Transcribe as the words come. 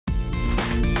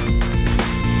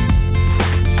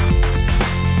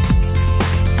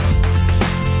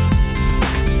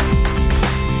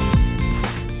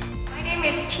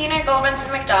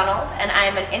MacDonald, and I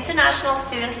am an international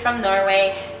student from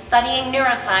Norway studying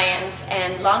neuroscience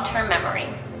and long-term memory.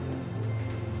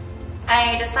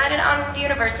 I decided on the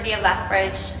University of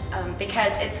Lethbridge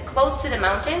because it's close to the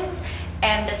mountains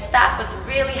and the staff was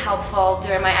really helpful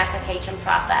during my application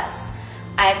process.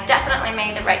 I've definitely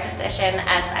made the right decision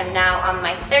as I'm now on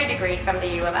my third degree from the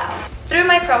U of L. Through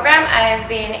my program, I've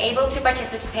been able to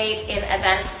participate in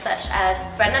events such as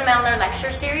Brenda Milner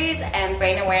Lecture Series and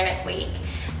Brain Awareness Week.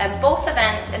 Both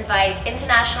events invite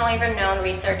internationally renowned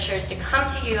researchers to come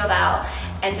to U of L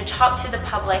and to talk to the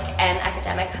public and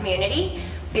academic community.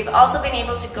 We've also been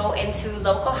able to go into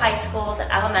local high schools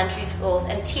and elementary schools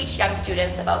and teach young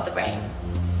students about the brain.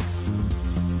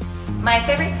 My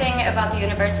favorite thing about the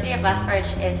University of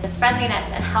Lethbridge is the friendliness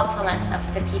and helpfulness of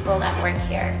the people that work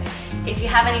here. If you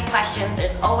have any questions,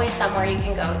 there's always somewhere you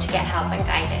can go to get help and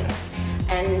guidance.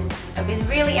 And I've been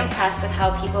really impressed with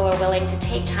how people were willing to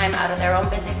take time out of their own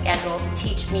busy schedule to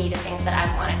teach me the things that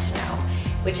I wanted to know,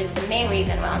 which is the main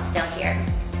reason why I'm still here.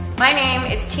 My name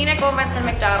is Tine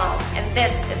MacDonald, and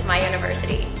this is my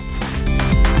university.